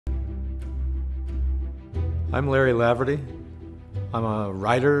I'm Larry Laverty. I'm a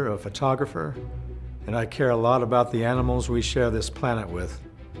writer, a photographer, and I care a lot about the animals we share this planet with,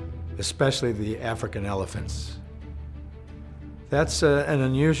 especially the African elephants. That's an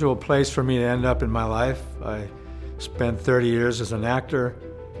unusual place for me to end up in my life. I spent 30 years as an actor,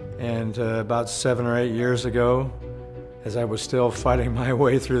 and about 7 or 8 years ago, as I was still fighting my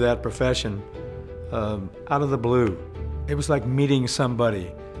way through that profession, out of the blue, it was like meeting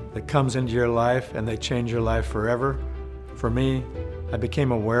somebody that comes into your life and they change your life forever. For me, I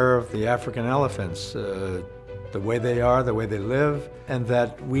became aware of the African elephants, the way they are, the way they live, and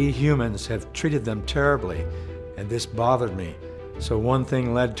that we humans have treated them terribly, and this bothered me. So one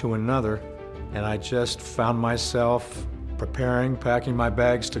thing led to another, and I just found myself packing my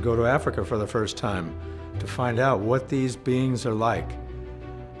bags to go to Africa for the first time, to find out what these beings are like.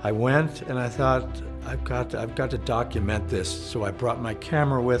 I went and I thought, I've got to document this. So I brought my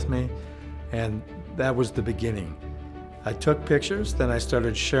camera with me, and that was the beginning. I took pictures, then I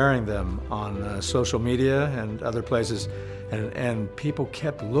started sharing them on social media and other places, and people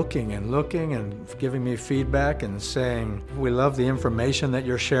kept looking and giving me feedback and saying, we love the information that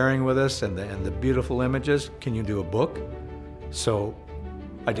you're sharing with us and the beautiful images. Can you do a book? So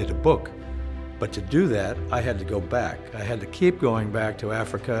I did a book. But to do that, I had to go back. I had to keep going back to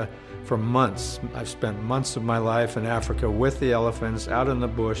Africa for months. I've spent months of my life in Africa with the elephants, out in the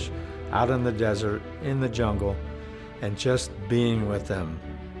bush, out in the desert, in the jungle, and just being with them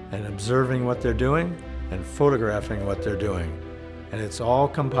and observing what they're doing and photographing what they're doing. And it's all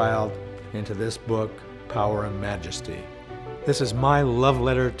compiled into this book, Power and Majesty. This is my love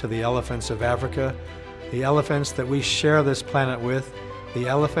letter to the elephants of Africa, the elephants that we share this planet with, the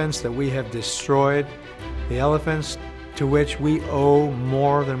elephants that we have destroyed, the elephants to which we owe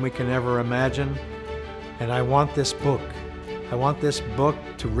more than we can ever imagine. And I want this book. I want this book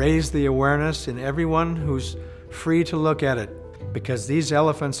to raise the awareness in everyone who's free to look at it, because these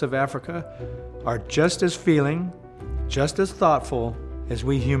elephants of Africa are just as feeling, just as thoughtful as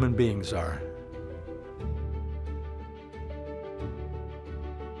we human beings are.